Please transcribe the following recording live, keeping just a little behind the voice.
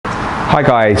Hi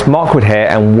guys, Mark Wood here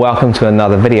and welcome to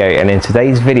another video, and in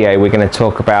today's video we're going to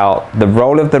talk about the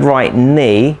role of the right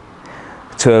knee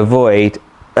to avoid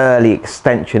early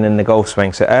extension in the golf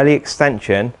swing. So early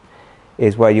extension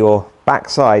is where your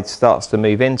backside starts to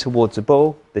move in towards the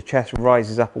ball, the chest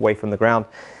rises up away from the ground,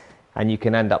 and you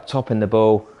can end up topping the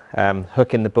ball,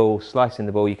 hooking the ball, slicing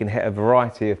the ball. You can hit a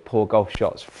variety of poor golf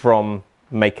shots from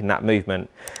making that movement.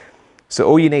 So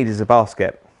all you need is a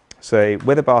basket. So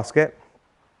with a basket,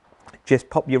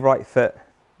 just pop your right foot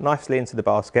nicely into the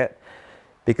basket,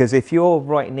 because if your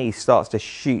right knee starts to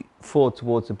shoot forward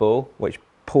towards the ball, which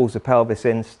pulls the pelvis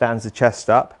in, stands the chest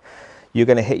up, you're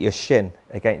going to hit your shin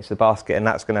against the basket and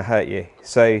that's going to hurt you.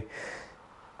 So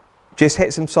just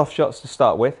hit some soft shots to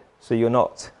start with, so you're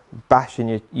not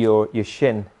bashing your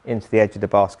shin into the edge of the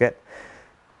basket,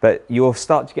 but you'll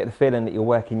start to get the feeling that you're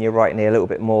working your right knee a little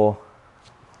bit more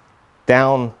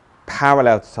down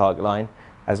parallel to target line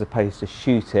as opposed to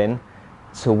shooting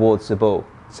towards the ball.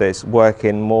 So it's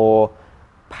working more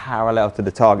parallel to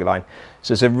the target line.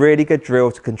 So it's a really good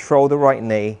drill to control the right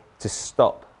knee to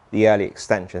stop the early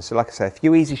extension. So like I say, a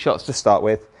few easy shots to start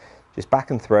with, just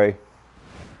back and through,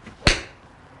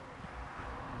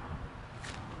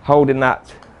 holding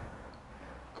that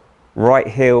right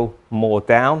heel more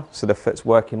down so the foot's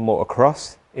working more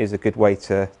across is a good way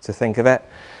to think of it.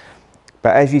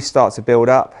 But as you start to build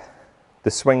up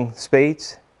the swing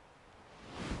speeds,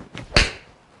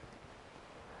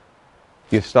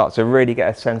 you start to really get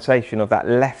a sensation of that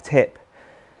left hip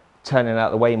turning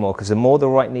out the way more, because the more the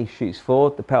right knee shoots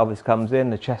forward, the pelvis comes in,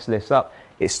 the chest lifts up,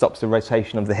 it stops the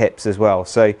rotation of the hips as well.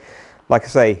 So like I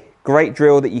say, great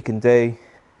drill that you can do,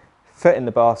 foot in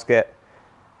the basket,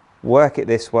 work it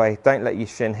this way, don't let your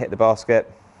shin hit the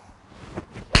basket,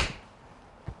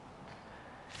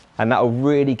 and that will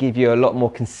really give you a lot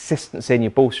more consistency in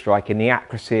your ball strike and the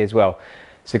accuracy as well.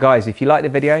 So guys, if you like the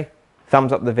video,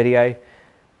 thumbs up the video,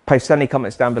 post any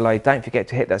comments down below, don't forget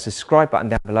to hit that subscribe button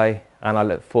down below, and I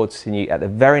look forward to seeing you at the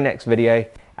very next video,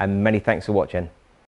 and many thanks for watching.